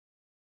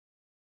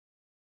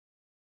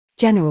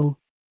General.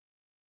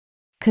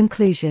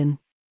 Conclusion.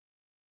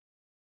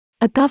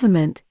 A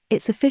government,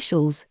 its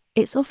officials,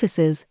 its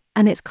officers,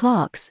 and its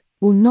clerks,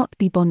 will not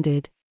be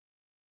bonded.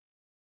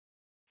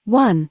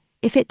 1.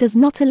 If it does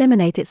not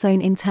eliminate its own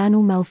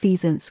internal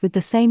malfeasance with the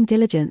same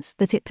diligence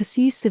that it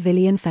pursues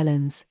civilian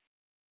felons.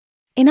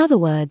 In other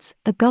words,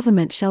 a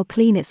government shall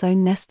clean its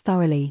own nest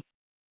thoroughly.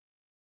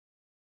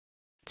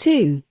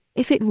 2.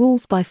 If it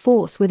rules by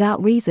force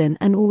without reason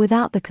and or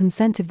without the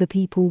consent of the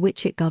people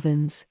which it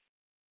governs.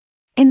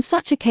 In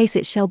such a case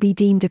it shall be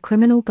deemed a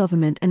criminal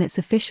government, and its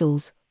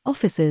officials,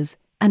 officers,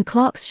 and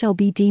clerks shall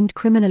be deemed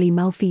criminally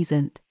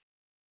malfeasant.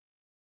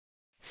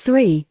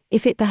 3.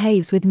 If it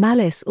behaves with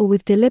malice or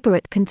with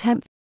deliberate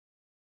contempt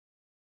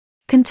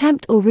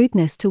or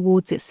rudeness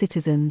towards its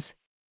citizens.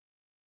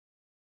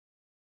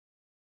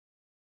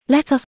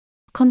 Let us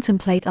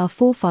contemplate our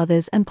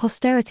forefathers and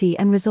posterity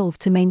and resolve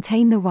to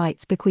maintain the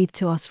rights bequeathed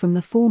to us from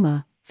the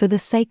former, for the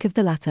sake of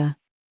the latter.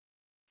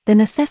 The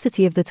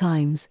necessity of the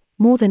times,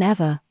 more than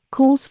ever,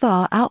 calls for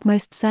our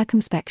utmost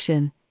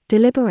circumspection,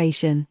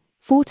 deliberation,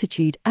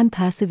 fortitude, and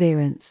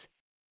perseverance.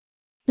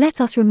 Let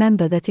us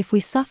remember that if we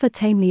suffer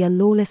tamely a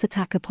lawless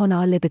attack upon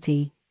our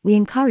liberty, we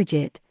encourage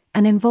it,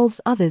 and involves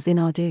others in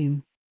our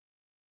doom.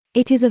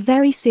 It is a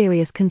very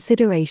serious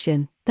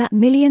consideration, that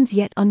millions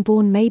yet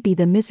unborn may be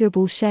the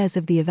miserable shares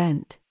of the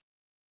event.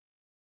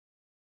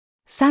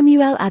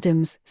 Samuel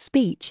Adams,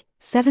 Speech,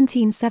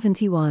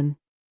 1771.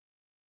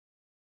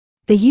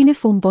 The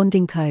Uniform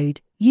Bonding Code,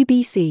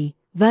 UBC,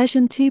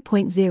 version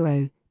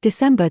 2.0,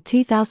 December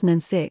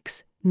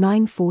 2006,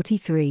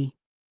 943.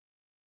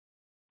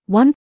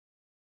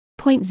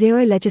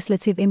 1.0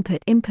 Legislative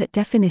input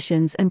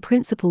definitions and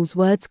principles.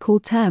 Words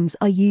called terms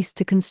are used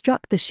to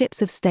construct the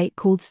ships of state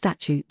called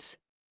statutes.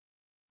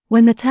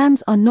 When the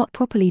terms are not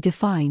properly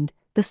defined,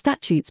 the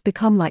statutes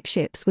become like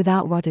ships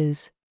without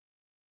rudders.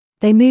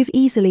 They move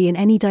easily in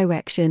any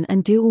direction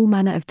and do all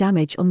manner of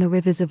damage on the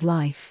rivers of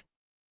life.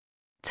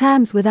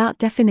 Terms without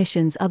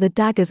definitions are the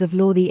daggers of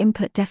law. The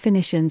input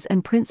definitions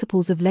and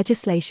principles of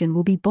legislation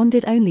will be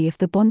bonded only if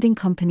the bonding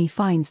company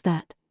finds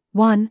that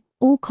 1.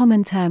 All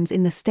common terms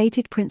in the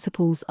stated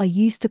principles are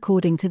used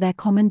according to their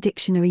common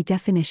dictionary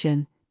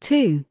definition.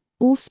 2.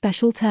 All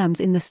special terms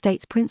in the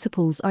state's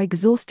principles are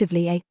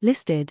exhaustively a.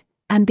 listed,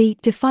 and b.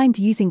 defined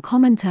using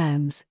common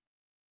terms.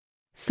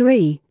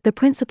 3. The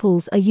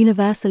principles are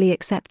universally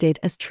accepted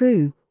as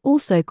true,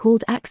 also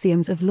called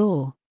axioms of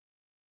law,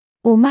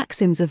 or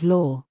maxims of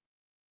law.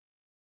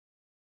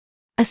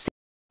 A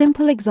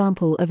simple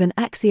example of an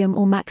axiom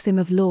or maxim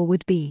of law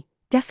would be,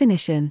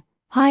 definition,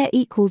 hire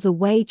equals a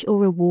wage or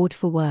reward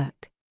for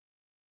work.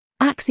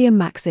 Axiom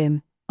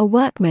maxim, a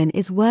workman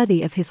is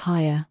worthy of his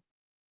hire.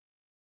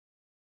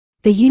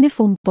 The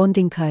Uniform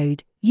Bonding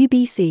Code,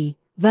 UBC,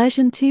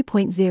 version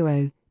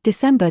 2.0,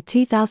 December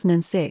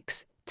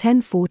 2006,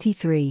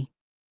 1043.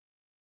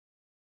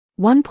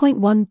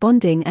 1.1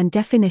 Bonding and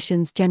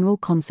definitions. General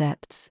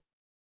concepts.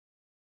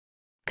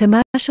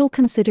 Commercial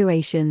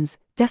considerations,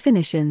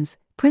 definitions,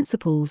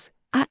 principles,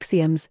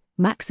 axioms,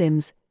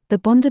 maxims, the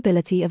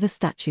bondability of a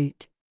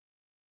statute.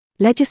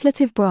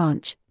 Legislative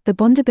branch, the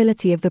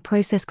bondability of the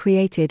process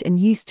created and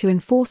used to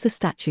enforce a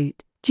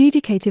statute.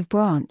 Judicative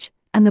branch,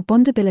 and the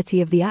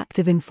bondability of the act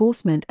of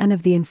enforcement and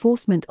of the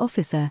enforcement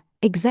officer.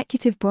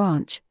 Executive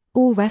branch,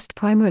 all rest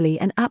primarily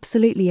and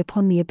absolutely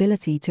upon the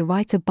ability to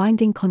write a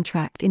binding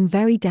contract in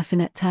very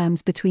definite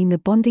terms between the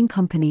bonding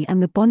company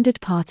and the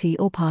bonded party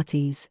or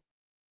parties.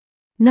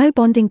 No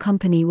bonding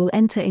company will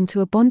enter into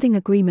a bonding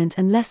agreement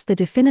unless the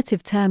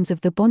definitive terms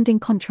of the bonding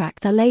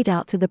contract are laid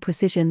out to the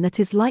precision that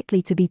is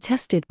likely to be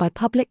tested by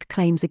public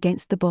claims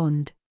against the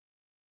bond.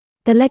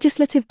 The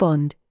legislative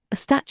bond, a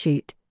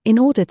statute, in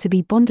order to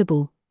be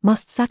bondable,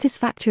 must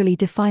satisfactorily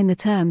define the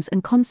terms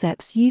and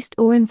concepts used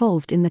or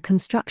involved in the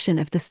construction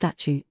of the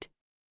statute.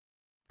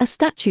 A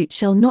statute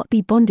shall not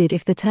be bonded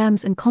if the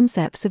terms and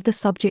concepts of the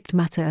subject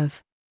matter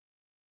of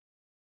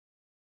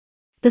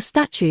the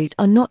statute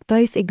are not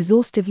both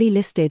exhaustively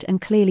listed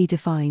and clearly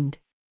defined.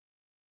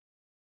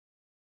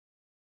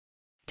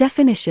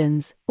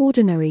 Definitions: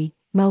 ordinary,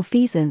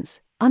 malfeasance,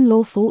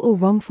 unlawful or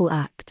wrongful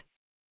act.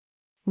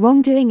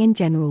 Wrongdoing in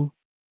general.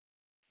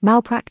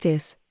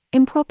 Malpractice,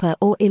 improper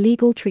or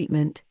illegal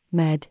treatment,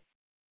 med.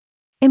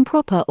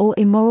 Improper or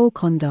immoral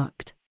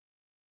conduct.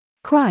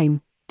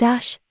 Crime,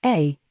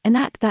 (a) an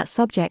act that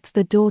subjects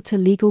the door to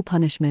legal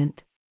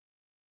punishment.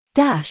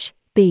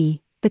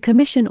 (b) the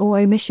commission or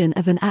omission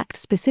of an act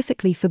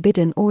specifically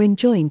forbidden or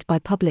enjoined by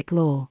public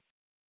law.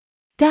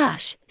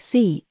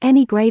 (c)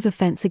 any grave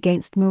offense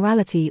against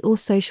morality or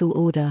social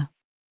order.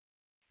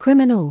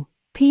 Criminal,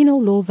 penal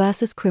law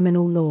versus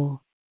criminal law.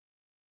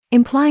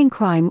 Implying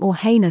crime or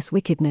heinous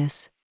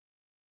wickedness.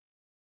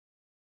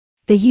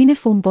 The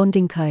Uniform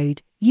Bonding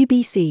Code,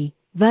 UBC,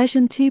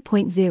 version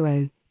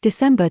 2.0,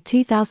 December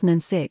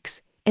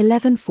 2006,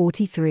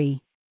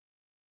 1143.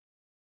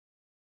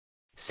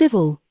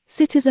 Civil,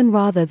 citizen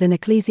rather than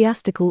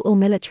ecclesiastical or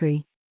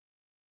military.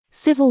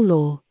 Civil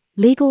law,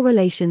 legal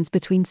relations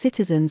between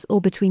citizens or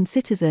between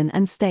citizen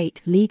and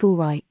state. Legal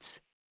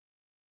rights.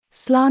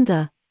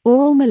 Slander,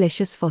 oral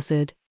malicious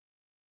falsehood.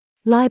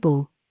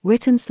 Libel,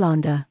 written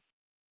slander.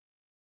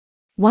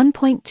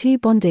 1.2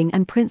 Bonding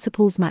and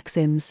Principles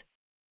Maxims.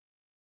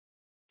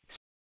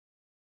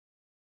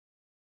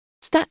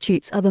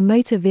 Statutes are the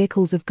motor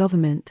vehicles of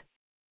government.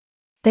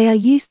 They are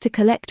used to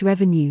collect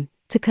revenue,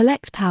 to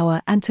collect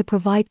power, and to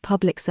provide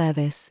public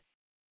service.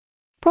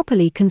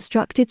 Properly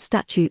constructed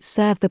statutes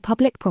serve the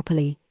public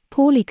properly,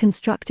 poorly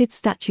constructed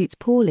statutes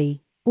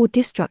poorly, or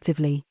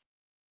destructively.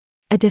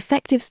 A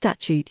defective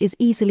statute is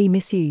easily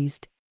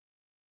misused.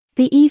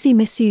 The easy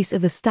misuse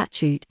of a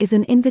statute is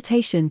an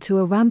invitation to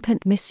a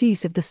rampant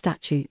misuse of the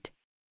statute.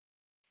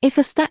 If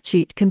a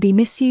statute can be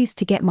misused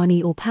to get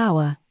money or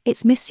power,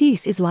 its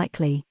misuse is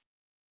likely.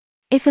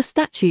 If a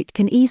statute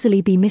can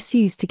easily be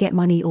misused to get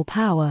money or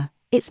power,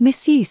 its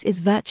misuse is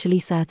virtually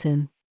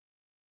certain.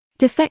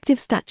 Defective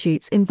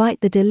statutes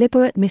invite the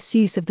deliberate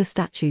misuse of the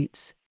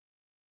statutes.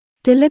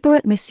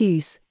 Deliberate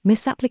misuse,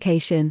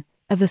 misapplication,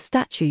 of a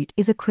statute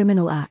is a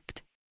criminal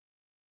act.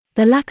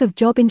 The lack of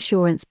job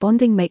insurance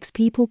bonding makes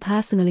people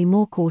personally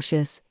more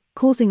cautious,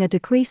 causing a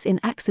decrease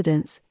in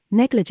accidents,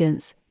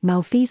 negligence,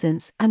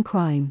 malfeasance, and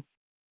crime.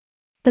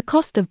 The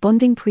cost of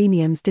bonding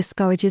premiums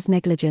discourages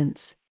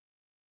negligence.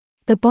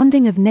 The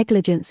bonding of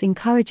negligence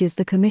encourages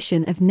the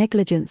commission of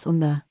negligence on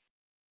the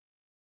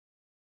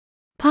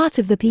part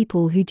of the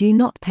people who do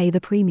not pay the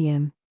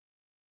premium.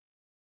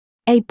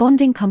 A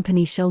bonding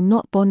company shall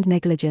not bond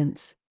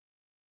negligence.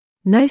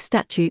 No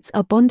statutes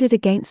are bonded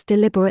against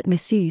deliberate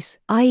misuse,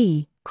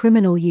 i.e.,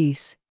 criminal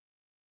use.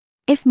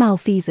 If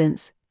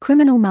malfeasance,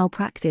 criminal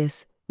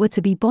malpractice, were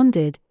to be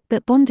bonded,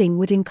 that bonding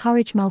would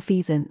encourage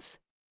malfeasance.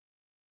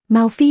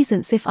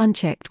 Malfeasance, if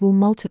unchecked, will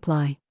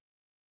multiply.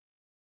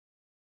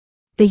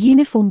 The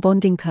Uniform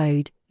Bonding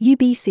Code,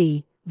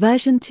 UBC,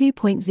 version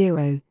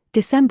 2.0,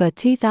 December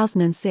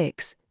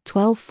 2006,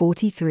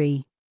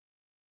 1243.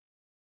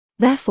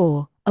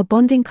 Therefore, a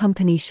bonding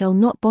company shall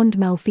not bond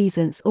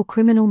malfeasance or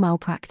criminal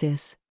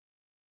malpractice.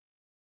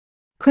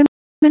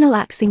 Criminal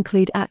acts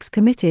include acts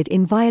committed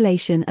in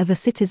violation of a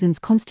citizen's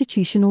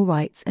constitutional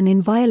rights and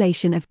in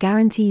violation of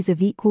guarantees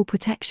of equal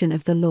protection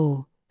of the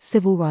law,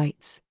 civil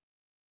rights.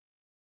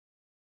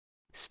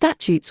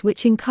 Statutes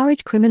which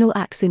encourage criminal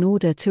acts in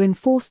order to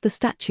enforce the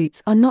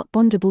statutes are not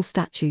bondable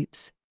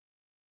statutes.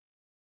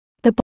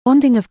 The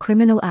bonding of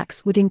criminal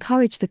acts would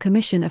encourage the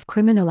commission of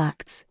criminal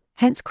acts,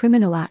 hence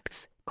criminal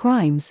acts,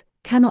 crimes,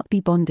 cannot be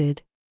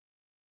bonded.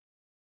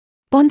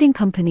 Bonding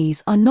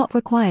companies are not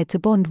required to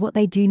bond what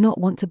they do not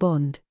want to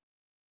bond.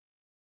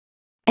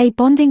 A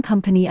bonding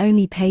company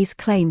only pays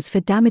claims for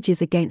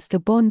damages against a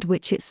bond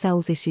which it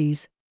sells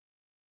issues.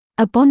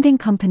 A bonding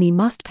company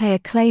must pay a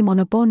claim on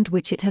a bond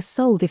which it has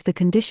sold if the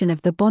condition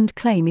of the bond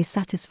claim is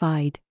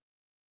satisfied.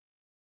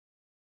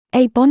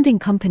 A bonding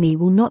company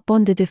will not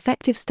bond a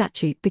defective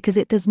statute because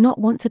it does not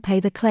want to pay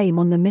the claim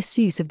on the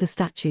misuse of the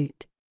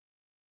statute.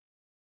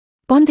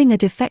 Bonding a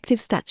defective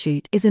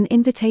statute is an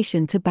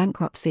invitation to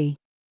bankruptcy.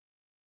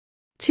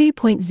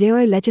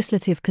 2.0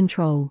 Legislative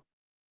Control.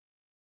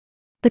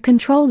 The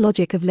control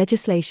logic of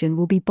legislation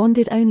will be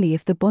bonded only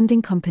if the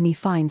bonding company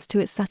finds to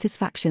its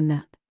satisfaction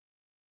that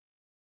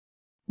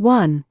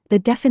 1. The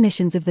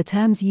definitions of the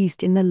terms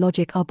used in the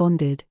logic are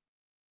bonded.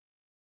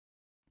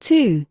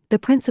 2. The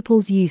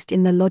principles used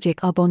in the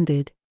logic are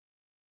bonded.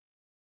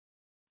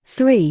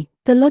 3.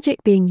 The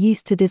logic being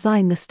used to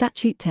design the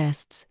statute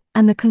tests,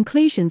 and the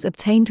conclusions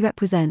obtained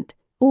represent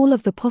all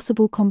of the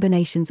possible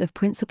combinations of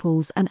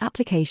principles and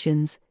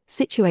applications,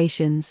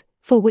 situations,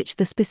 for which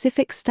the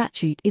specific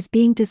statute is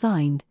being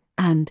designed,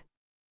 and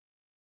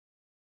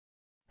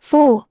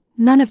 4.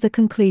 None of the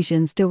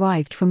conclusions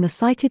derived from the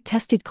cited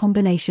tested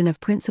combination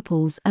of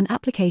principles and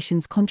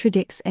applications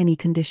contradicts any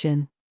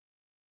condition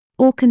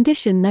or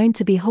condition known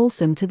to be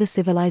wholesome to the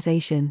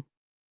civilization.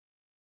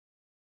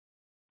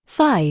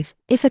 5.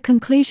 If a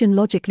conclusion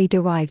logically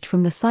derived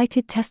from the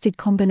cited tested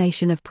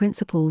combination of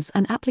principles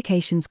and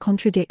applications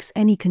contradicts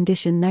any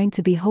condition known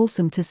to be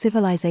wholesome to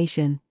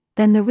civilization,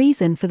 then the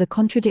reason for the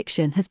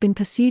contradiction has been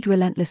pursued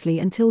relentlessly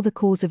until the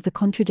cause of the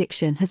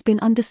contradiction has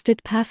been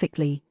understood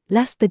perfectly,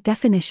 lest the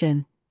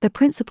definition, the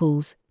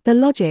principles, the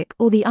logic,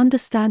 or the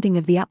understanding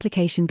of the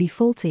application be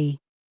faulty.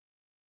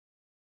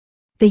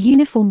 The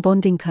Uniform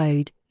Bonding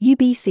Code,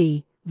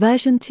 UBC,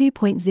 version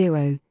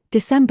 2.0,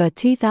 December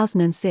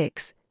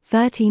 2006,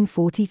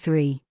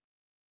 1343.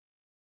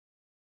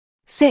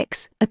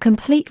 6. A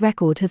complete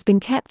record has been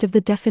kept of the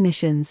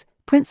definitions,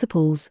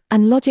 principles,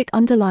 and logic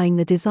underlying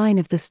the design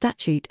of the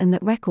statute, and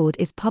that record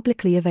is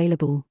publicly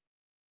available.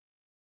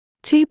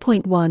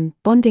 2.1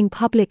 Bonding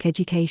Public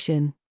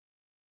Education.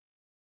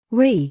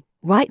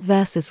 Right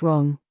versus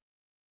wrong.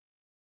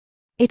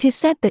 It is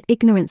said that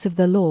ignorance of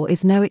the law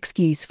is no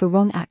excuse for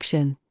wrong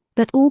action,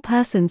 that all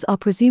persons are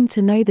presumed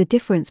to know the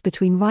difference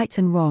between right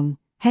and wrong,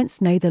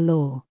 hence know the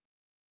law.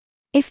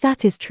 If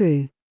that is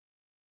true,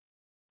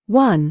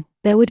 1.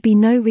 There would be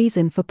no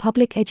reason for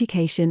public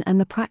education and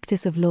the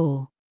practice of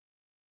law.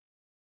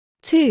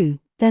 2.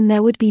 Then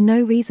there would be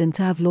no reason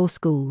to have law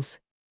schools.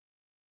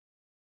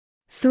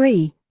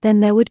 3. then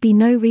there would be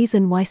no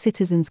reason why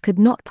citizens could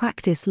not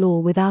practice law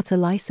without a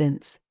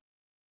license.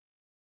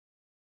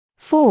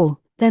 4.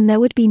 Then there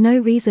would be no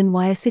reason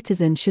why a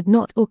citizen should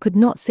not or could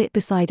not sit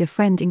beside a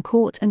friend in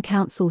court and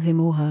counsel him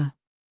or her.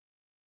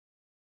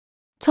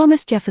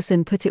 Thomas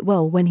Jefferson put it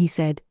well when he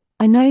said,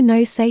 "I know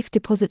no safe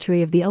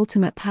depository of the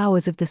ultimate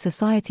powers of the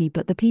society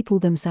but the people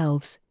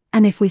themselves,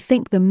 and if we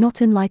think them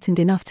not enlightened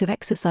enough to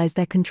exercise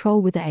their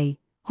control with a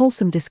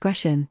wholesome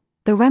discretion,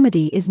 the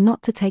remedy is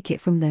not to take it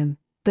from them,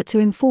 but to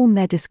inform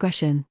their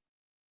discretion."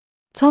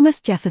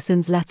 Thomas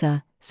Jefferson's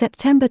letter,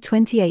 September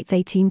 28,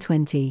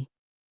 1820.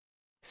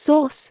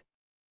 Source: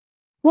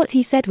 what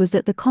he said was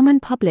that the common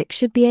public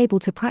should be able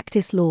to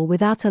practice law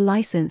without a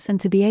license,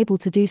 and to be able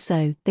to do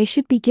so, they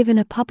should be given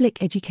a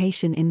public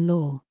education in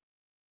law.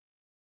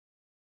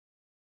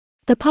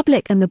 The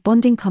public and the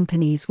bonding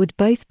companies would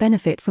both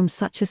benefit from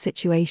such a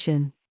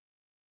situation.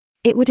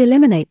 It would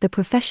eliminate the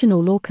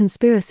professional law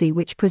conspiracy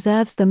which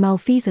preserves the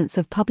malfeasance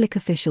of public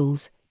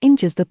officials,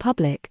 injures the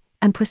public,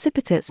 and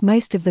precipitates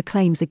most of the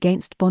claims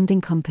against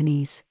bonding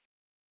companies.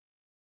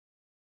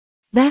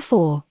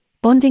 Therefore,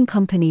 bonding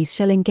companies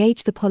shall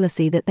engage the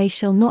policy that they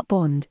shall not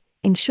bond,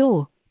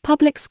 insure,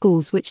 public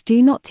schools which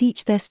do not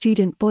teach their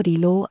student body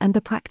law and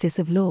the practice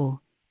of law,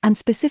 and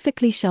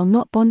specifically shall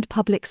not bond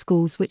public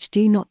schools which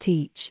do not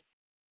teach.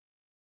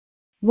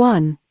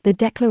 1. The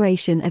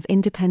Declaration of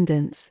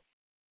Independence.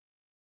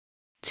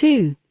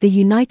 2. The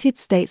United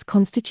States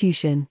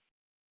Constitution.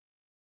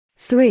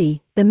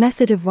 3. The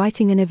method of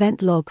writing an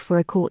event log for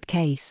a court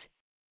case.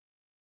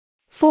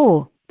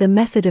 4. The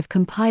method of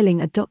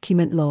compiling a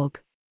document log.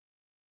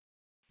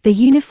 The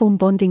Uniform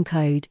Bonding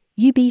Code,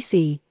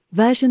 UBC,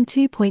 version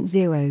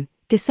 2.0,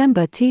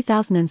 December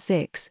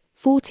 2006,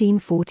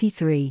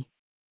 1443.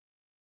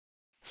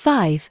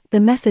 5. The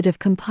method of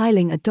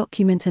compiling a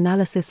document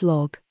analysis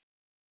log.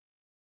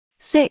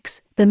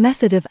 6. The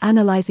method of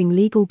analyzing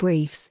legal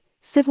briefs,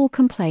 civil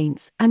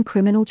complaints, and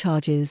criminal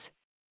charges.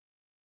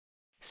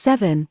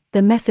 7.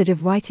 The method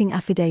of writing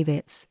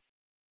affidavits.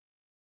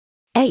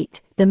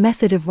 8. The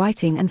method of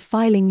writing and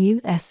filing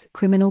U.S.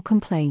 criminal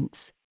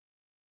complaints.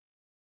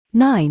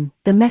 9.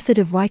 The method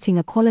of writing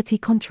a quality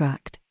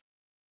contract.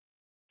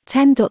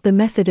 10. The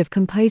method of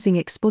composing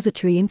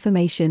expository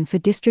information for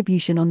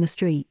distribution on the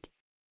street.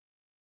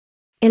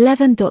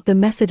 11. The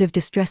method of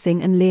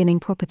distressing and liening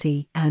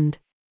property, and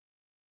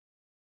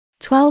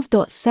 12.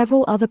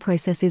 Several other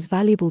processes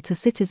valuable to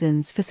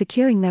citizens for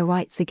securing their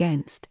rights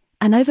against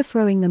and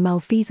overthrowing the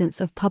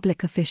malfeasance of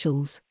public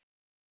officials.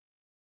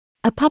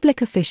 A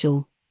public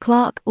official,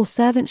 clerk or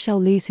servant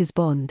shall lose his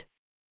bond.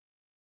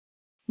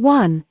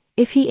 1.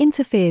 If he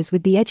interferes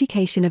with the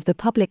education of the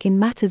public in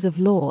matters of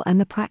law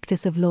and the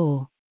practice of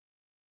law.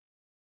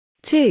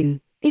 2.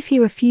 If he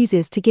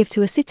refuses to give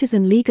to a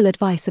citizen legal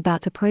advice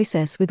about a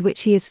process with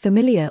which he is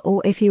familiar,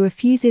 or if he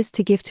refuses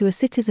to give to a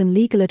citizen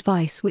legal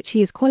advice which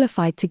he is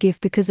qualified to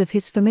give because of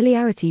his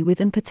familiarity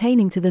with and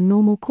pertaining to the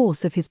normal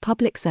course of his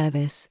public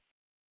service.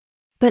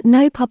 But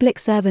no public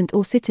servant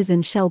or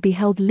citizen shall be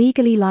held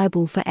legally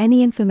liable for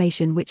any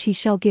information which he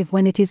shall give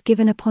when it is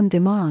given upon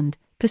demand,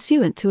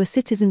 pursuant to a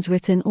citizen's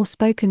written or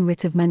spoken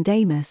writ of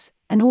mandamus,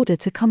 an order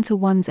to come to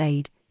one's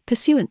aid,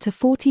 pursuant to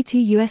 42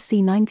 U.S.C.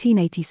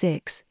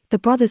 1986, the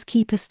Brothers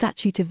Keeper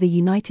Statute of the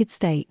United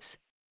States.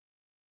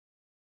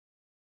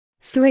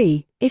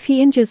 3. If he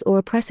injures or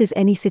oppresses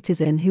any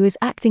citizen who is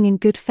acting in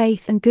good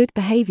faith and good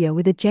behavior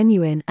with a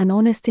genuine and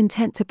honest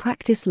intent to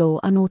practice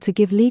law and or to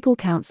give legal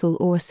counsel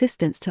or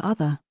assistance to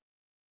other.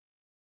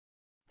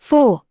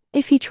 4.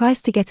 If he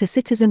tries to get a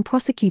citizen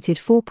prosecuted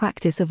for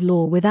practice of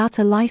law without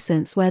a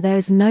license where there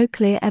is no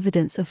clear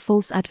evidence of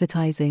false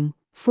advertising,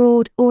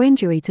 fraud, or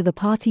injury to the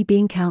party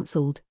being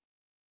counseled.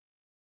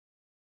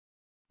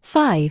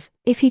 5.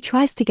 If he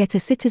tries to get a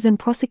citizen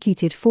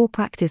prosecuted for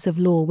practice of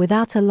law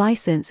without a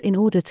license in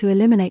order to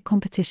eliminate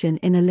competition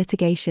in a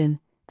litigation,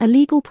 a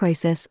legal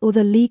process, or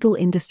the legal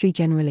industry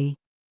generally.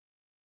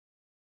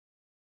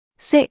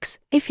 6.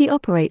 If he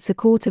operates a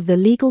court of the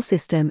legal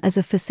system as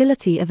a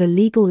facility of a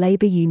legal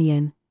labor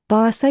union,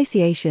 bar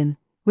association,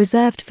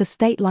 reserved for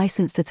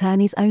state-licensed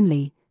attorneys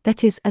only,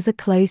 that is, as a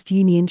closed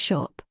union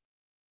shop.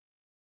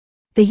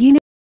 The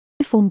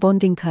Uniform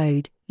Bonding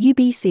Code,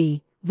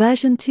 UBC,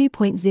 version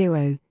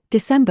 2.0,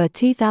 December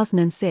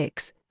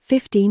 2006,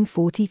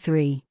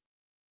 1543.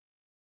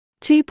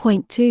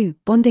 2.2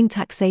 Bonding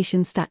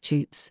Taxation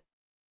Statutes.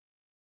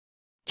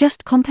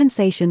 Just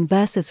compensation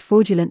versus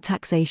fraudulent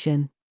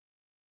taxation.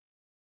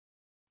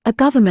 A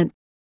government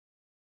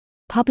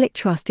public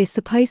trust is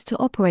supposed to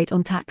operate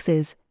on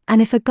taxes,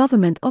 and if a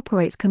government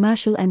operates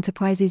commercial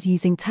enterprises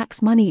using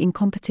tax money in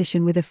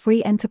competition with a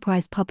free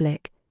enterprise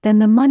public, then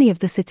the money of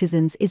the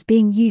citizens is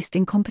being used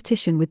in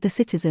competition with the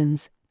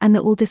citizens, and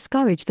that will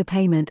discourage the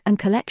payment and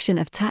collection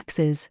of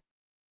taxes.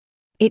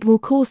 It will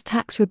cause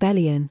tax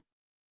rebellion.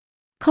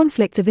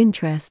 Conflict of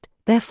interest,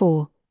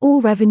 therefore,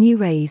 all revenue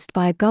raised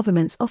by a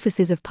government's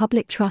offices of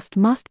public trust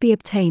must be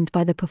obtained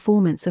by the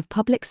performance of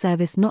public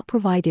service not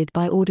provided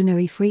by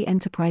ordinary free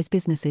enterprise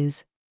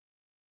businesses.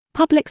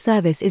 Public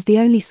service is the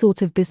only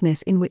sort of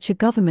business in which a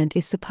government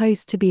is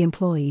supposed to be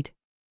employed.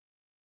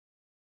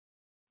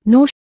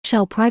 Nor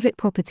shall private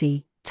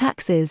property,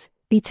 taxes,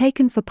 be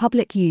taken for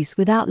public use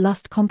without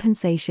just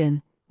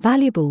compensation,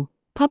 valuable,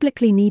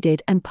 publicly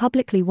needed and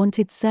publicly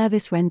wanted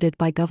service rendered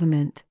by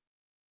government.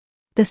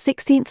 The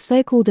 16th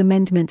so-called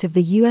amendment of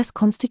the U.S.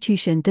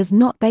 Constitution does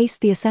not base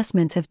the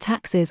assessment of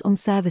taxes on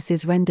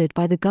services rendered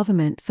by the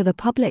government for the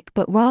public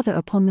but rather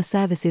upon the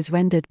services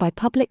rendered by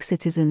public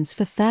citizens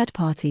for third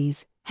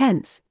parties.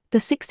 Hence, the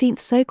 16th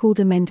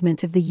so-called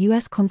amendment of the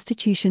U.S.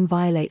 Constitution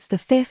violates the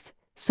 5th,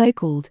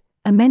 so-called,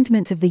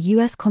 amendment of the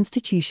U.S.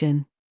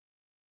 Constitution.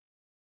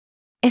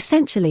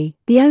 Essentially,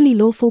 the only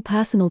lawful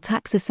personal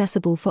tax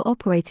assessable for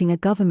operating a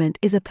government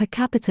is a per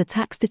capita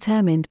tax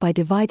determined by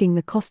dividing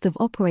the cost of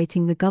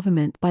operating the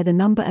government by the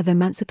number of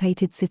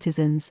emancipated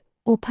citizens,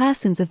 or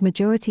persons of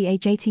majority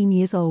age 18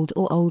 years old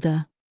or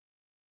older.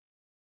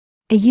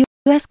 A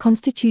U.S.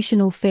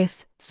 constitutional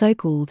fifth,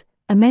 so-called,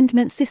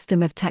 amendment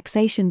system of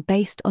taxation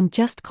based on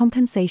just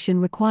compensation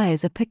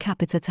requires a per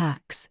capita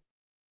tax.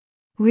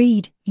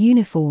 Read,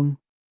 uniform.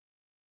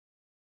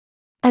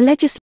 A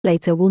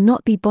legislator will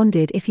not be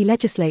bonded if he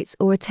legislates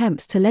or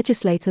attempts to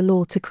legislate a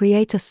law to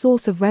create a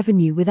source of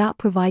revenue without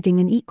providing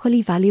an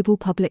equally valuable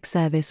public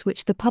service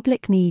which the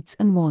public needs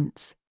and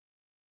wants.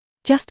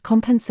 Just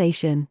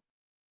compensation.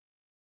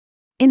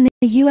 In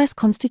the U.S.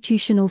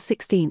 constitutional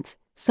 16th,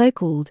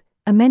 so-called,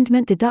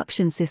 amendment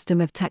deduction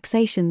system of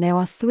taxation there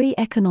are three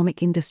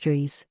economic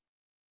industries.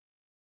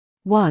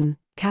 1.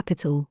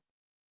 Capital.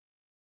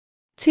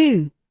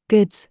 2.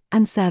 Goods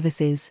and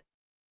services.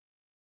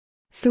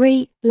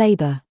 3.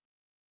 Labor.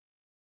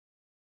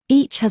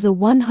 Each has a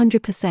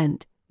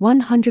 100%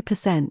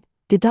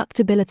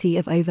 deductibility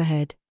of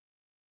overhead.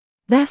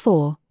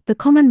 Therefore, the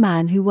common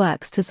man who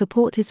works to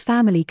support his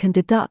family can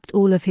deduct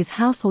all of his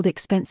household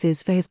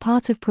expenses for his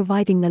part of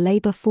providing the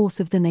labor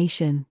force of the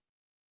nation.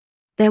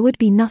 There would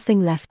be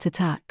nothing left to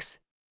tax.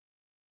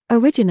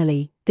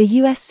 Originally, the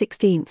U.S.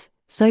 16th,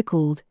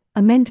 so-called,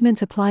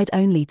 amendment applied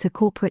only to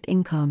corporate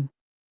income.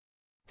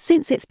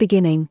 Since its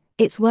beginning,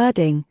 its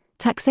wording,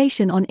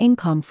 taxation on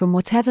income from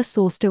whatever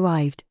source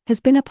derived, has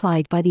been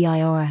applied by the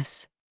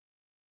IRS.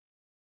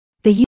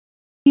 The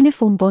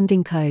Uniform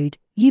Bonding Code,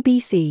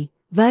 UBC,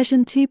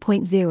 version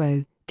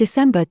 2.0,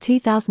 December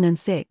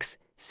 2006,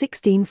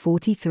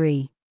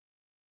 1643.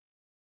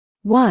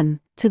 1.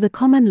 To the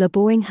common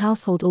laboring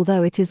household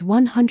although it is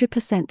 100%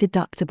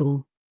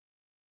 deductible.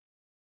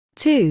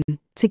 2.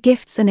 To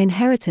gifts and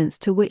inheritance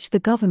to which the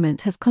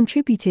government has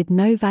contributed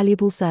no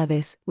valuable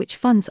service, which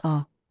funds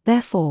are,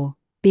 therefore,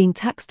 being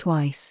taxed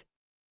twice.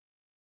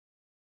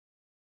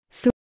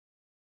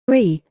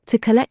 3. To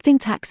collecting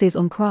taxes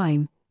on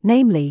crime,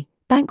 namely,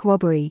 bank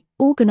robbery,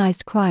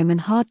 organized crime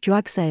and hard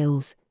drug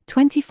sales,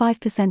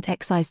 25%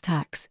 excise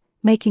tax,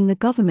 making the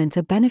government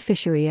a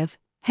beneficiary of,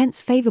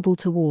 hence favorable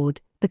toward,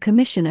 the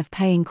commission of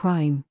paying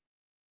crime.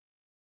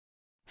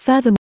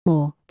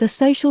 Furthermore, the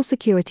Social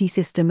Security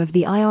system of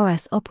the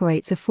IRS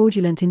operates a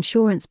fraudulent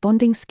insurance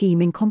bonding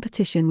scheme in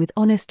competition with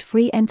honest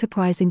free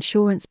enterprise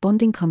insurance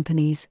bonding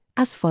companies,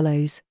 as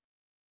follows.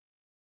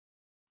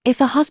 If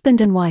a husband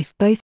and wife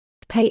both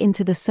pay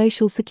into the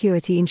Social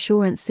Security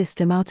insurance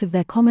system out of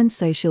their common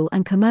social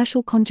and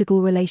commercial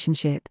conjugal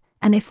relationship,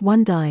 and if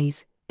one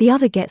dies, the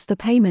other gets the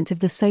payment of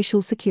the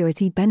Social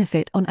Security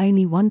benefit on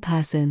only one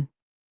person.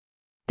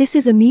 This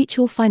is a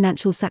mutual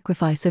financial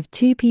sacrifice of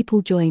two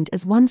people joined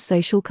as one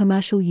social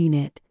commercial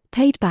unit,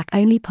 paid back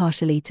only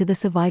partially to the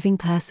surviving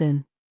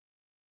person.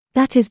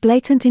 That is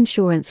blatant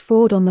insurance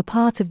fraud on the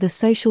part of the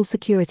Social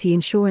Security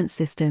insurance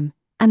system,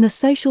 and the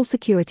Social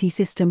Security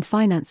system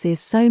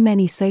finances so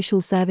many social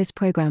service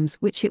programs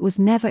which it was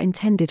never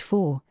intended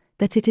for,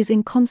 that it is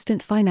in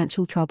constant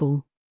financial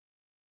trouble.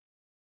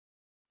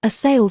 A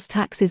sales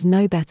tax is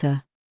no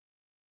better.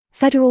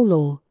 Federal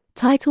law,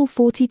 Title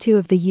 42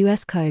 of the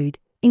U.S. Code,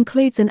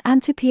 includes an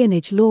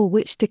anti-peonage law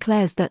which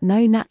declares that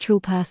no natural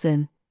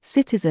person,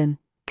 citizen,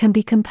 can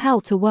be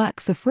compelled to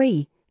work for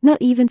free, not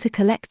even to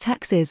collect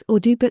taxes or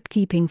do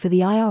bookkeeping for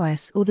the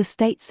IRS or the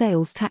state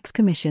sales tax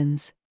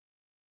commissions.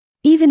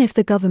 Even if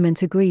the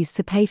government agrees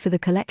to pay for the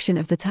collection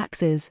of the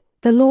taxes,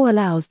 the law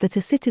allows that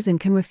a citizen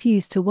can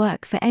refuse to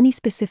work for any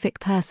specific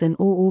person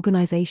or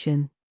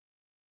organization.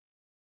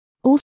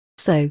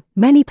 Also,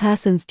 many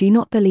persons do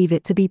not believe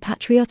it to be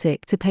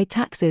patriotic to pay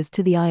taxes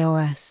to the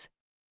IRS.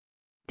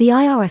 The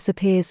IRS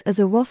appears as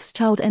a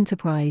Rothschild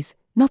enterprise,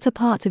 not a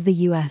part of the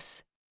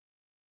U.S.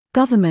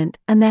 government,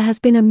 and there has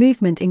been a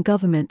movement in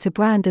government to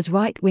brand as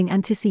right-wing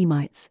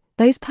anti-Semites,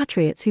 those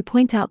patriots who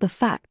point out the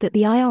fact that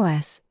the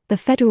IRS, the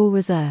Federal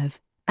Reserve,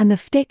 and the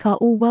FDIC are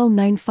all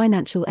well-known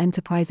financial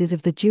enterprises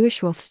of the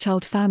Jewish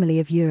Rothschild family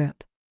of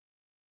Europe.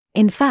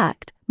 In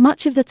fact,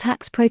 much of the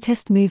tax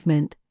protest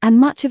movement, and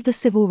much of the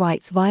civil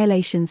rights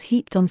violations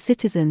heaped on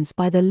citizens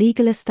by the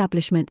legal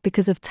establishment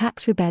because of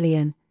tax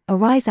rebellion,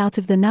 arise out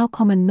of the now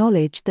common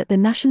knowledge that the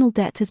national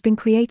debt has been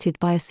created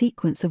by a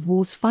sequence of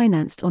wars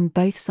financed on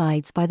both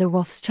sides by the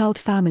Rothschild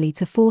family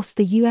to force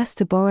the U.S.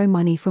 to borrow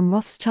money from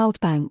Rothschild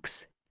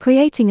banks,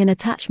 creating an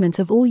attachment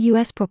of all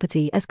U.S.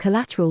 property as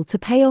collateral to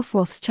pay off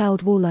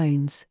Rothschild war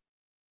loans.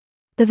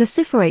 The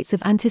vociferates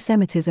of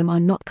antisemitism are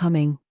not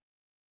coming.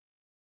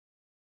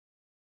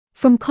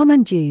 from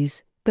common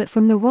Jews, but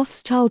from the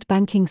Rothschild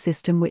banking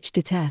system which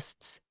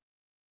detests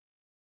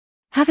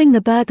having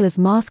the burglar's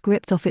mask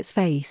ripped off its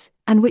face,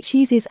 and which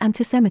uses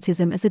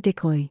antisemitism as a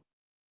decoy.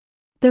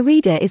 The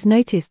reader is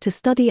noticed to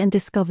study and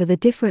discover the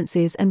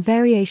differences and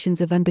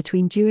variations of and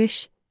between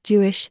Jewish,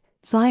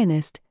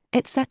 Zionist,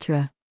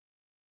 etc.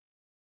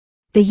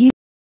 The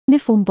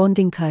Uniform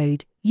Bonding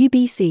Code,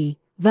 UBC,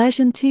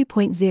 version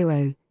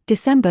 2.0,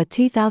 December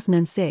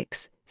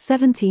 2006,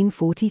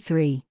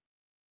 1743.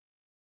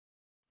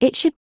 It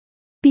should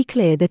be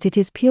clear that it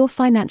is pure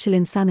financial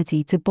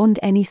insanity to bond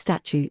any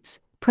statutes,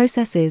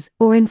 processes,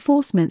 or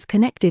enforcements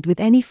connected with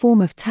any form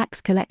of tax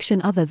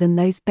collection other than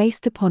those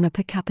based upon a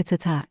per capita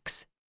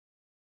tax.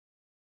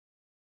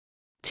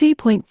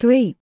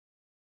 2.3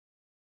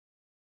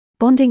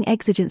 Bonding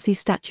Exigency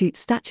Statutes.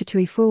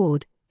 Statutory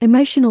fraud,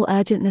 emotional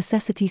urgent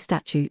necessity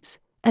statutes.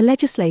 A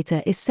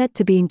legislator is said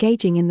to be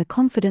engaging in the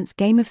confidence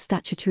game of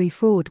statutory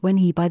fraud when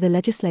he by the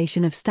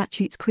legislation of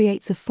statutes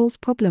creates a false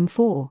problem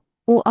for,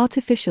 or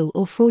artificial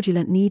or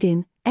fraudulent need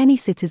in, any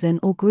citizen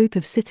or group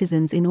of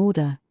citizens in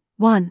order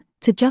 1.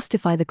 To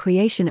justify the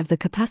creation of the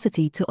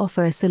capacity to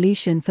offer a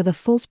solution for the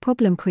false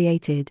problem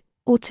created,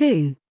 or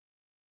 2.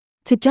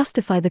 To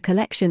justify the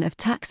collection of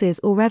taxes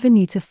or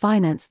revenue to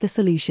finance the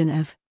solution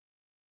of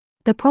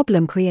the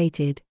problem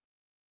created.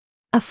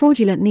 A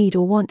fraudulent need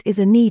or want is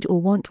a need or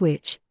want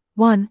which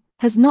 1.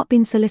 Has not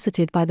been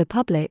solicited by the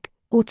public,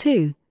 or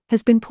 2.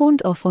 Has been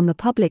pawned off on the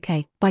public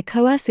a. By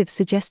coercive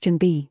suggestion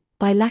b.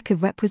 By lack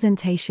of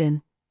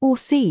representation, or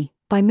c.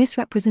 By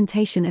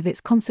misrepresentation of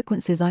its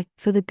consequences I.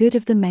 For the good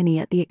of the many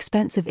at the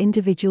expense of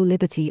individual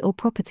liberty or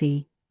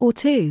property, or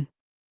 2.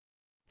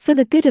 For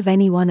the good of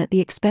anyone at the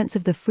expense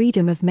of the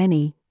freedom of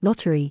many,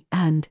 lottery,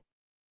 and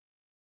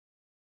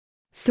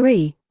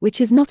 3. Which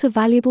is not a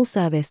valuable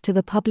service to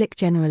the public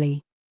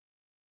generally.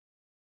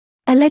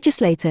 A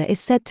legislator is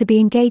said to be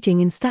engaging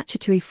in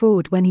statutory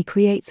fraud when he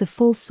creates a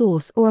false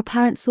source or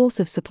apparent source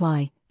of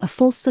supply, a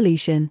false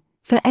solution,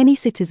 for any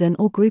citizen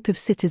or group of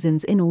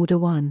citizens in order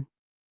 1.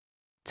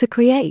 To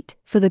create,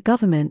 for the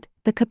government,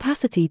 the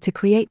capacity to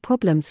create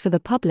problems for the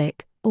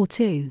public, or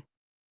 2.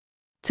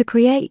 To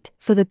create,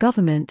 for the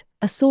government,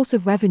 a source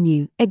of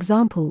revenue,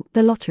 example,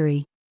 the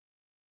lottery.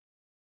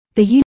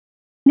 The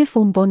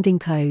Uniform Bonding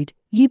Code,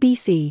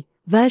 UBC,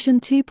 version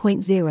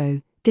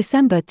 2.0,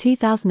 December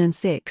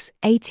 2006,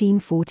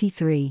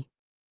 1843.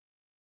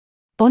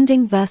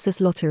 Bonding versus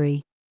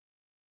lottery.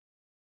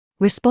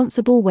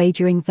 Responsible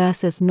wagering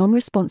versus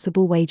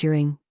non-responsible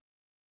wagering.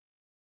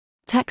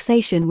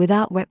 Taxation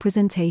without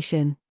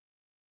representation.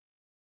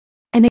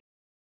 An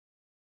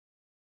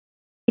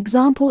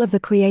example of the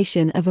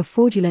creation of a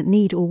fraudulent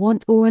need or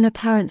want or an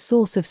apparent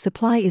source of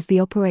supply is the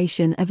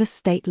operation of a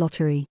state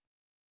lottery.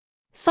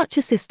 Such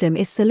a system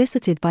is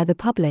solicited by the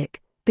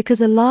public,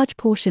 because a large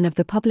portion of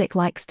the public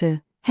likes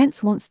to,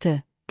 hence wants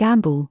to,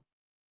 gamble.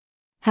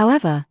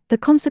 However, the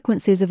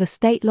consequences of a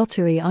state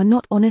lottery are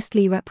not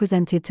honestly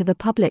represented to the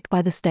public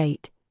by the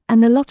state,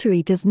 and the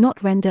lottery does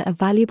not render a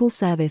valuable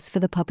service for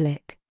the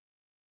public.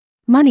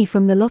 Money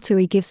from the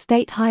lottery gives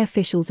state high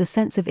officials a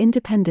sense of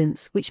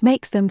independence which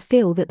makes them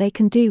feel that they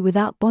can do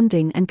without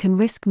bonding and can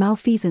risk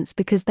malfeasance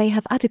because they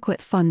have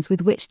adequate funds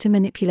with which to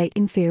manipulate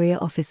inferior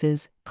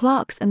officers,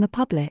 clerks and the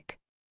public.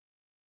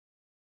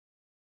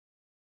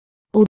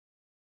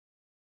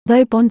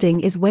 Although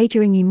bonding is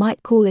wagering, you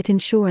might call it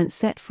insurance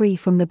set free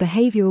from the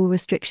behavioral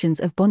restrictions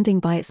of bonding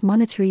by its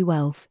monetary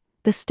wealth,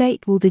 the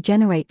state will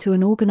degenerate to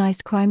an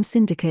organized crime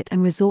syndicate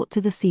and resort to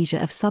the seizure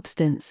of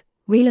substance,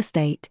 real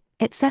estate,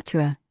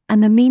 etc.,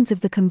 and the means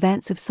of the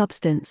conveyance of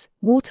substance,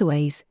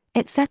 waterways,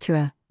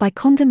 etc., by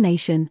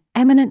condemnation,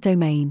 eminent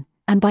domain,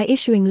 and by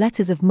issuing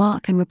letters of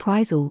marque and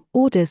reprisal,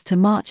 orders to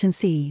march and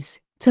seize,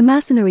 to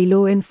mercenary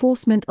law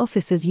enforcement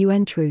officers,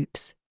 UN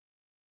troops.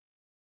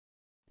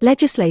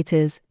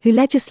 Legislators, who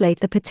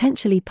legislate a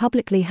potentially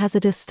publicly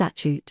hazardous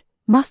statute,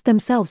 must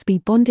themselves be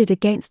bonded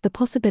against the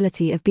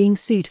possibility of being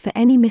sued for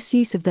any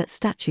misuse of that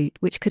statute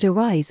which could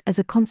arise as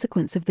a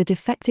consequence of the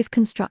defective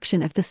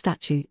construction of the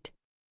statute.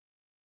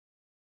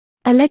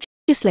 A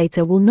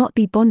legislator will not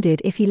be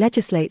bonded if he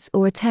legislates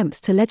or attempts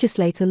to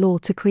legislate a law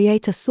to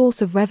create a source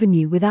of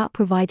revenue without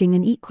providing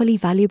an equally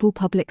valuable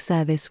public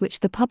service which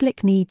the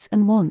public needs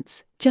and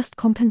wants, just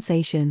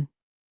compensation.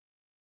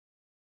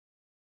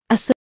 A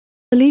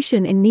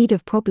solution in need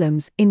of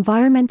problems.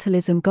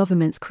 Environmentalism.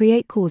 Governments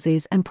create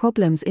causes and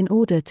problems in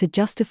order to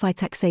justify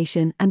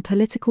taxation and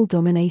political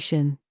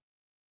domination.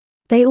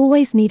 They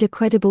always need a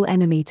credible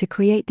enemy to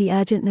create the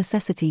urgent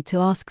necessity to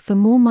ask for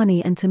more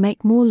money and to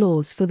make more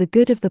laws for the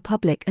good of the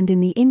public and in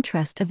the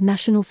interest of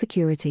national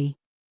security.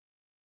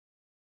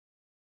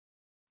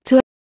 To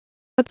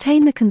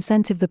obtain the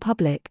consent of the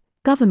public,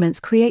 governments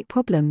create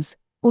problems,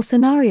 or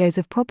scenarios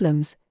of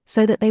problems,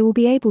 so that they will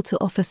be able to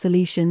offer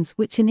solutions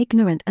which an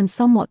ignorant and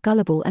somewhat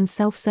gullible and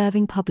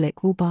self-serving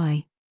public will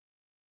buy.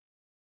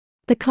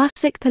 The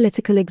classic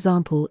political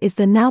example is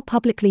the now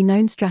publicly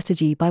known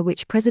strategy by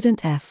which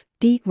President F.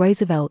 D.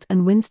 Roosevelt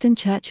and Winston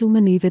Churchill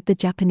maneuvered the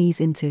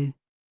Japanese into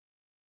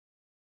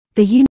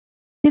the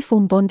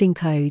Uniform Bonding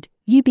Code,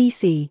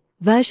 UBC,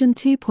 version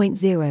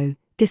 2.0,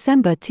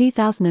 December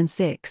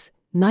 2006,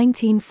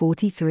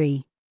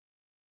 1943.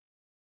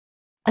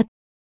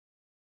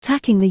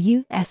 Attacking the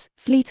U.S.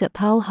 fleet at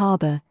Pearl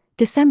Harbor,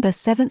 December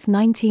 7,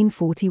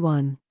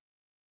 1941.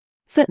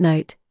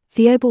 Footnote: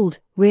 Theobald,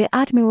 Rear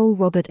Admiral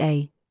Robert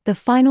A., The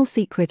Final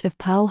Secret of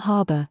Pearl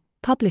Harbor,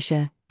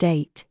 Publisher,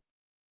 date.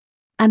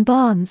 And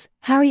Barnes,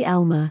 Harry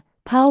Elmer,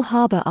 Pearl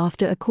Harbor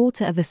After a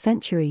Quarter of a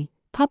Century,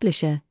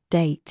 Publisher,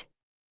 date.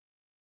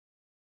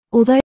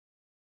 Although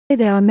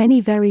there are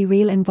many very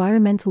real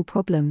environmental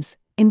problems,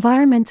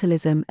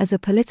 environmentalism as a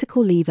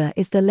political lever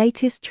is the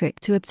latest trick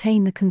to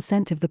obtain the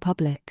consent of the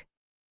public.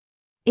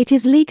 It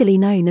is legally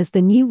known as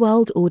the New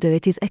World Order.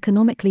 It is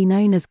economically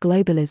known as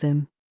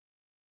globalism.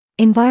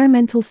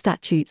 Environmental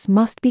statutes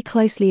must be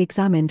closely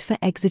examined for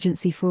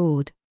exigency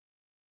fraud.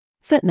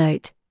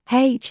 Footnote: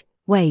 H.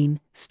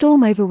 Wayne,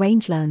 Storm Over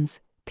Rangelands,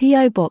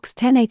 P.O. Box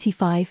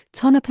 1085,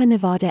 Tonopah,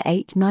 Nevada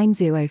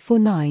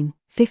 89049,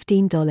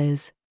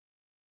 $15.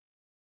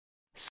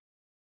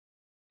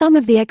 Some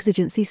of the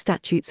exigency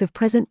statutes of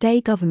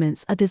present-day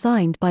governments are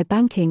designed by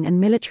banking and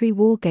military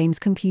war games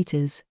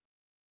computers.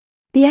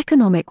 The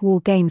economic war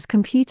games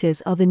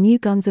computers are the new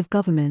guns of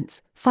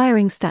governments,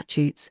 firing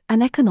statutes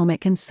and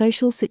economic and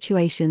social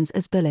situations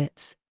as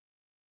bullets.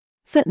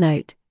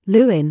 Footnote: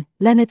 Lewin,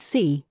 Leonard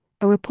C.,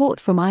 A Report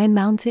from Iron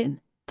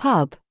Mountain,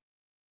 Pub.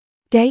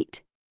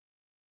 Date.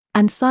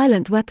 And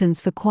Silent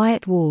Weapons for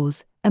Quiet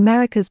Wars,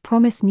 America's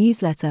Promise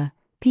Newsletter,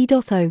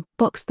 P.O.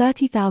 Box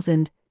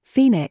 30,000,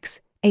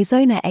 Phoenix,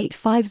 Arizona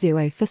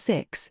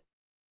 85046.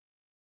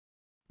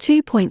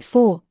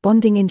 2.4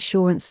 Bonding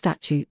Insurance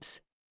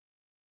Statutes.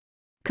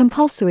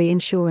 Compulsory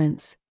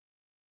insurance.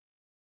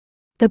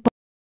 The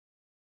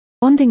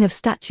bonding of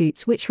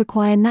statutes which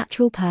require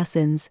natural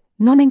persons,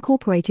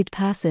 non-incorporated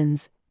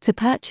persons, to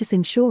purchase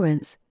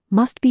insurance,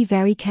 must be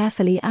very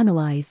carefully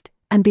analyzed,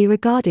 and be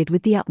regarded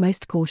with the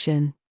utmost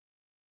caution.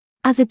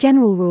 As a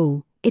general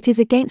rule, it is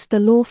against the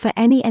law for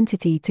any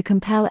entity to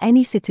compel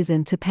any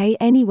citizen to pay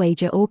any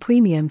wager or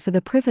premium for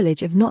the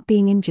privilege of not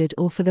being injured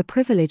or for the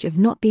privilege of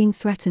not being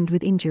threatened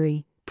with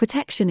injury,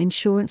 protection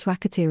insurance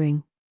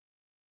racketeering.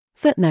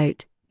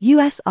 Footnote: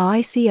 U.S.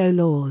 RICO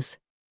laws.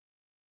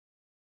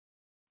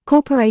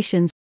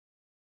 Corporations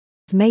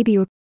may be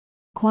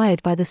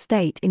required by the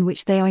state in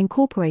which they are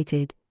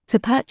incorporated to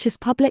purchase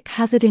public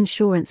hazard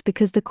insurance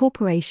because the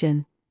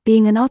corporation,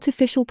 being an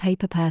artificial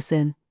paper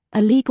person,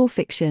 a legal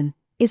fiction,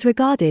 is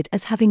regarded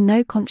as having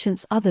no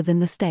conscience other than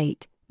the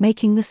state,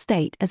 making the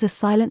state as a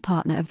silent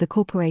partner of the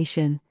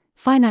corporation,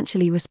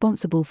 financially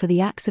responsible for the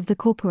acts of the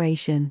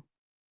corporation.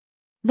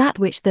 That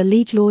which the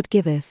liege lord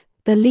giveth,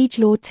 the liege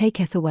lord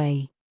taketh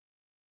away.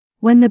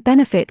 When the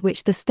benefit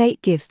which the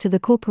state gives to the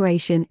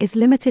corporation is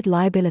limited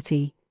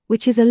liability,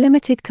 which is a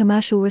limited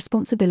commercial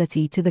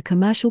responsibility to the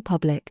commercial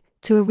public,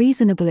 to a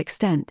reasonable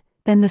extent,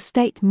 then the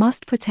state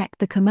must protect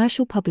the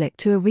commercial public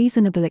to a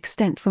reasonable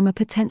extent from a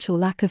potential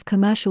lack of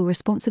commercial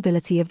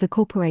responsibility of the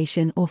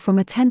corporation or from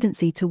a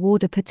tendency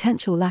toward a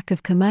potential lack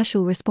of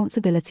commercial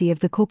responsibility of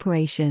the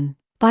corporation,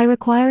 by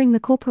requiring the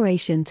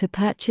corporation to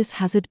purchase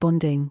hazard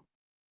bonding.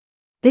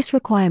 This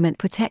requirement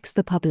protects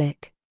the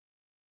public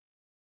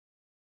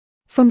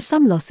from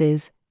some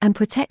losses, and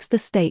protects the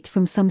state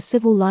from some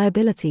civil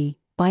liability,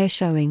 by a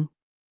showing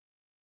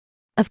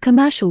of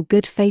commercial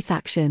good faith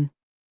action.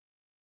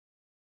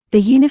 The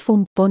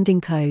Uniform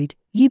Bonding Code,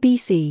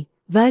 UBC,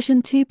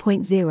 version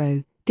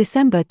 2.0,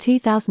 December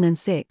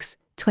 2006,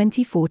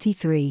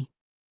 2043.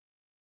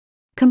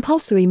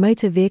 Compulsory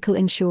motor vehicle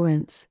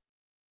insurance.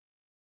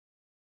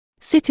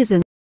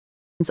 Citizens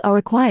are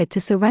required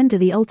to surrender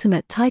the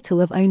ultimate title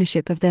of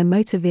ownership of their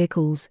motor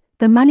vehicles,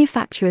 the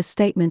manufacturer's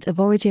statement of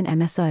origin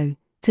MSO,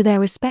 to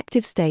their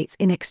respective states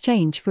in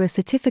exchange for a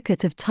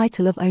certificate of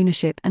title of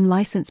ownership and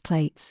license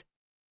plates.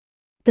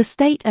 The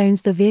state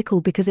owns the vehicle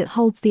because it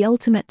holds the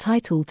ultimate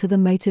title to the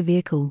motor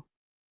vehicle.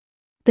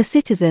 The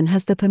citizen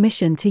has the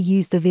permission to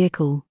use the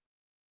vehicle.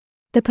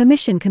 The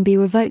permission can be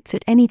revoked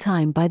at any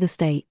time by the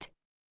state.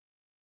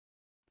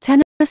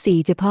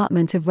 Tennessee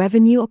Department of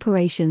Revenue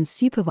Operations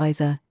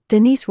Supervisor,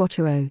 Denise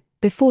Rotero,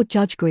 before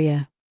Judge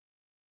Greer.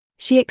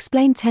 She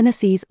explained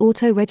Tennessee's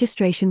auto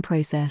registration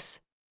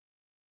process.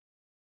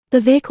 The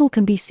vehicle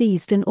can be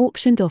seized and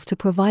auctioned off to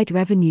provide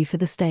revenue for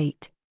the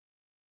state.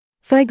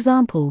 For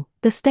example,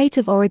 the state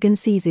of Oregon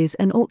seizes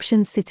and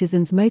auctions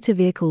citizens' motor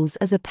vehicles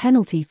as a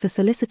penalty for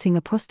soliciting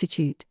a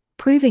prostitute,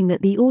 proving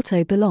that the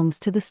auto belongs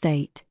to the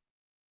state.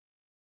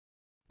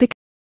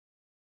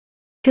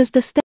 Because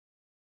the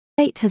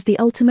state has the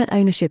ultimate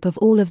ownership of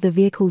all of the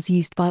vehicles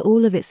used by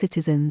all of its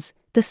citizens,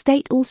 the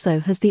state also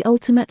has the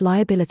ultimate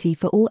liability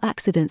for all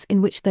accidents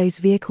in which those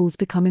vehicles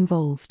become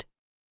involved.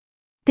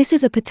 This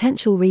is a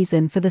potential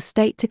reason for the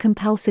state to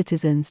compel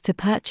citizens to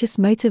purchase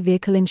motor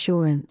vehicle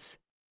insurance.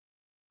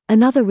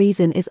 Another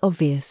reason is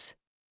obvious.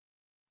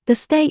 The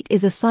state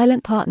is a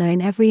silent partner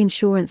in every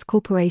insurance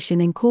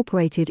corporation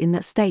incorporated in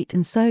that state,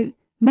 and so,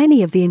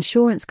 many of the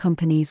insurance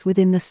companies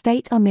within the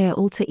state are mere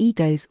alter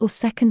egos or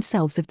second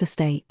selves of the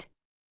state.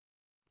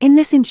 In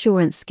this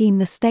insurance scheme,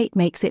 the state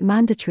makes it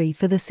mandatory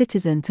for the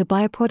citizen to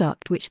buy a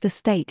product which the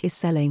state is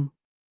selling.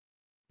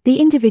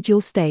 The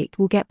individual state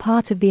will get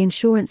part of the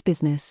insurance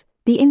business.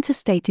 The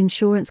interstate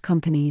insurance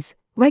companies,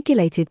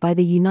 regulated by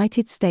the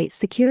United States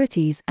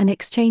Securities and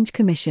Exchange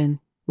Commission,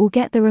 will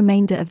get the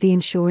remainder of the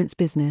insurance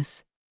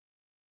business.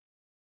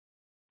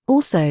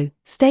 Also,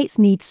 states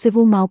need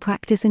civil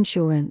malpractice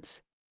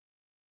insurance.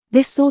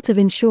 This sort of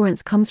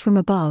insurance comes from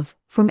above,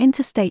 from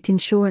interstate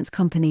insurance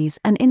companies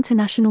and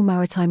international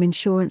maritime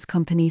insurance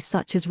companies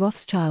such as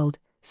Rothschild.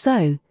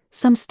 So,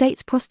 some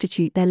states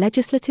prostitute their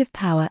legislative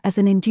power as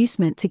an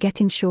inducement to get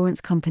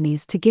insurance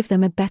companies to give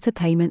them a better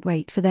payment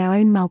rate for their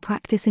own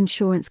malpractice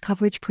insurance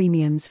coverage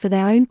premiums for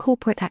their own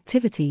corporate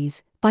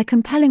activities, by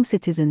compelling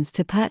citizens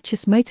to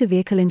purchase motor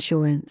vehicle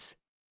insurance.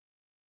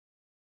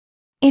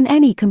 In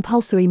any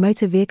compulsory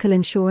motor vehicle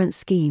insurance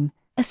scheme,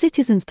 a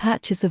citizen's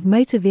purchase of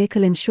motor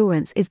vehicle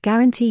insurance is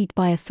guaranteed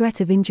by a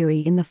threat of injury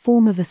in the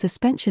form of a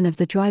suspension of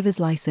the driver's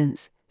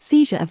license,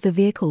 seizure of the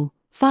vehicle,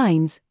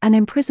 fines, and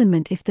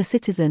imprisonment if the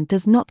citizen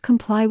does not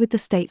comply with the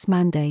state's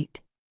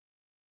mandate.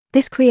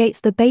 This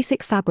creates the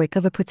basic fabric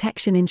of a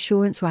protection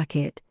insurance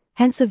racket,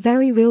 hence a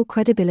very real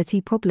credibility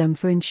problem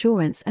for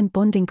insurance and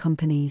bonding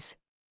companies.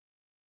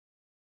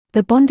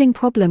 The bonding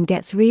problem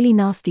gets really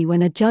nasty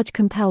when a judge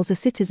compels a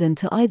citizen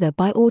to either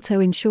buy auto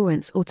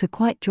insurance or to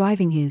quit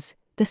driving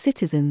the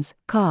citizen's,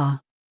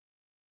 car.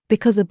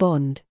 Because a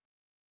bond.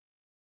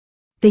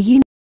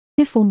 The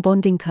Uniform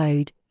Bonding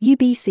Code,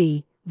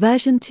 UBC,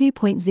 version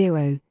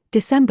 2.0,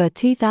 December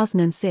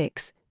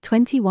 2006,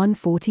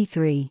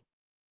 2143.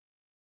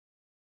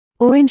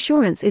 Or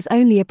insurance is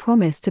only a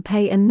promise to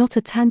pay and not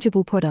a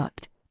tangible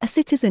product. A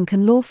citizen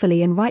can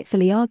lawfully and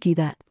rightfully argue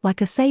that,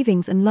 like a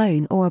savings and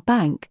loan or a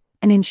bank,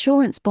 an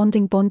insurance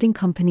bonding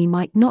company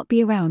might not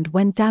be around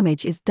when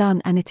damage is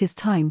done and it is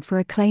time for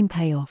a claim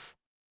payoff.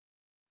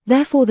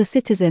 Therefore, the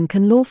citizen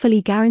can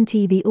lawfully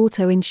guarantee the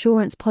auto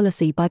insurance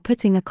policy by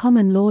putting a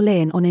common law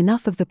lien on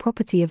enough of the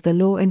property of the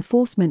law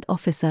enforcement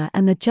officer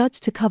and the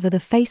judge to cover the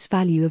face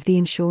value of the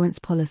insurance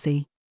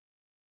policy.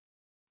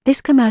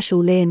 This commercial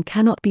lien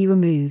cannot be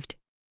removed.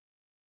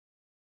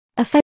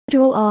 A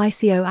federal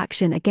RICO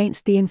action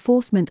against the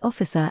enforcement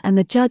officer and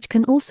the judge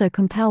can also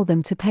compel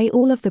them to pay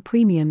all of the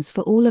premiums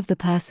for all of the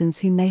persons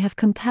whom they have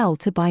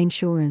compelled to buy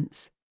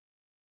insurance.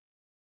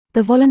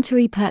 The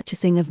voluntary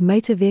purchasing of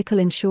motor vehicle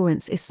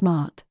insurance is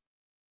smart.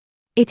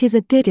 It is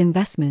a good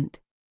investment.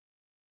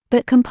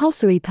 But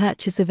compulsory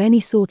purchase of any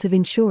sort of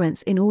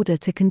insurance in order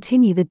to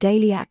continue the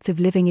daily act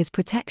of living is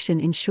protection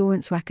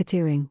insurance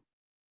racketeering.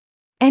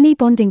 Any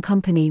bonding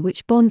company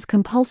which bonds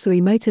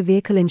compulsory motor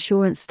vehicle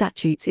insurance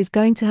statutes is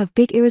going to have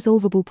big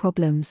irresolvable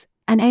problems,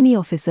 and any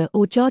officer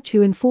or judge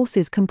who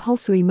enforces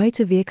compulsory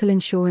motor vehicle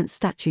insurance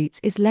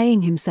statutes is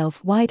laying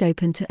himself wide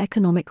open to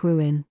economic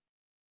ruin.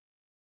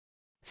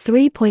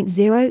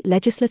 3.0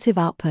 Legislative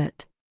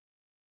Output.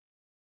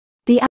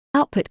 The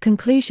output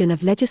conclusion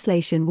of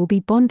legislation will be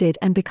bonded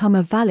and become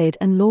a valid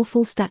and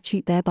lawful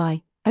statute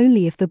thereby,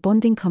 only if the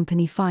bonding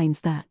company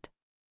finds that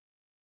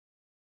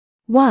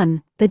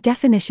 1. The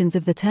definitions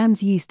of the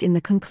terms used in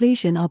the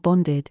conclusion are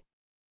bonded.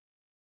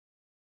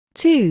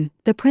 2.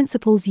 The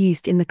principles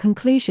used in the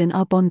conclusion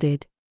are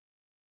bonded.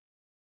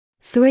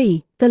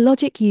 3. The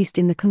logic used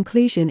in the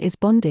conclusion is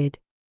bonded.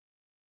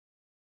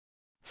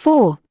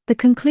 4. The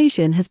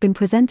conclusion has been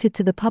presented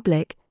to the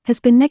public, has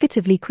been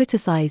negatively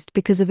criticized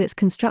because of its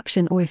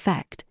construction or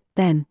effect,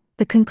 then,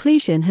 the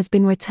conclusion has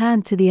been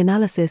returned to the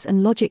analysis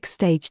and logic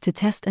stage to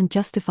test and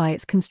justify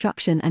its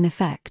construction and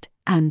effect,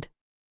 and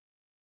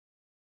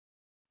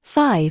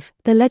 5.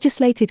 The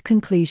legislated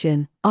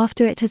conclusion,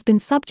 after it has been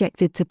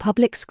subjected to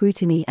public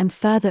scrutiny and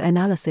further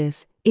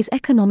analysis, is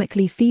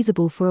economically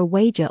feasible for a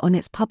wager on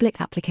its public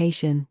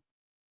application.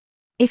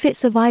 If it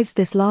survives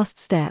this last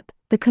step,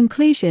 the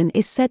conclusion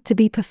is said to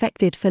be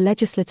perfected for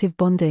legislative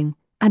bonding,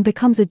 and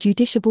becomes a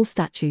judiciable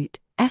statute.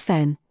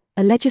 FN.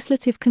 A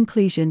legislative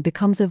conclusion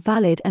becomes a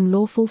valid and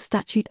lawful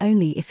statute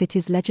only if it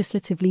is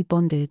legislatively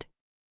bonded.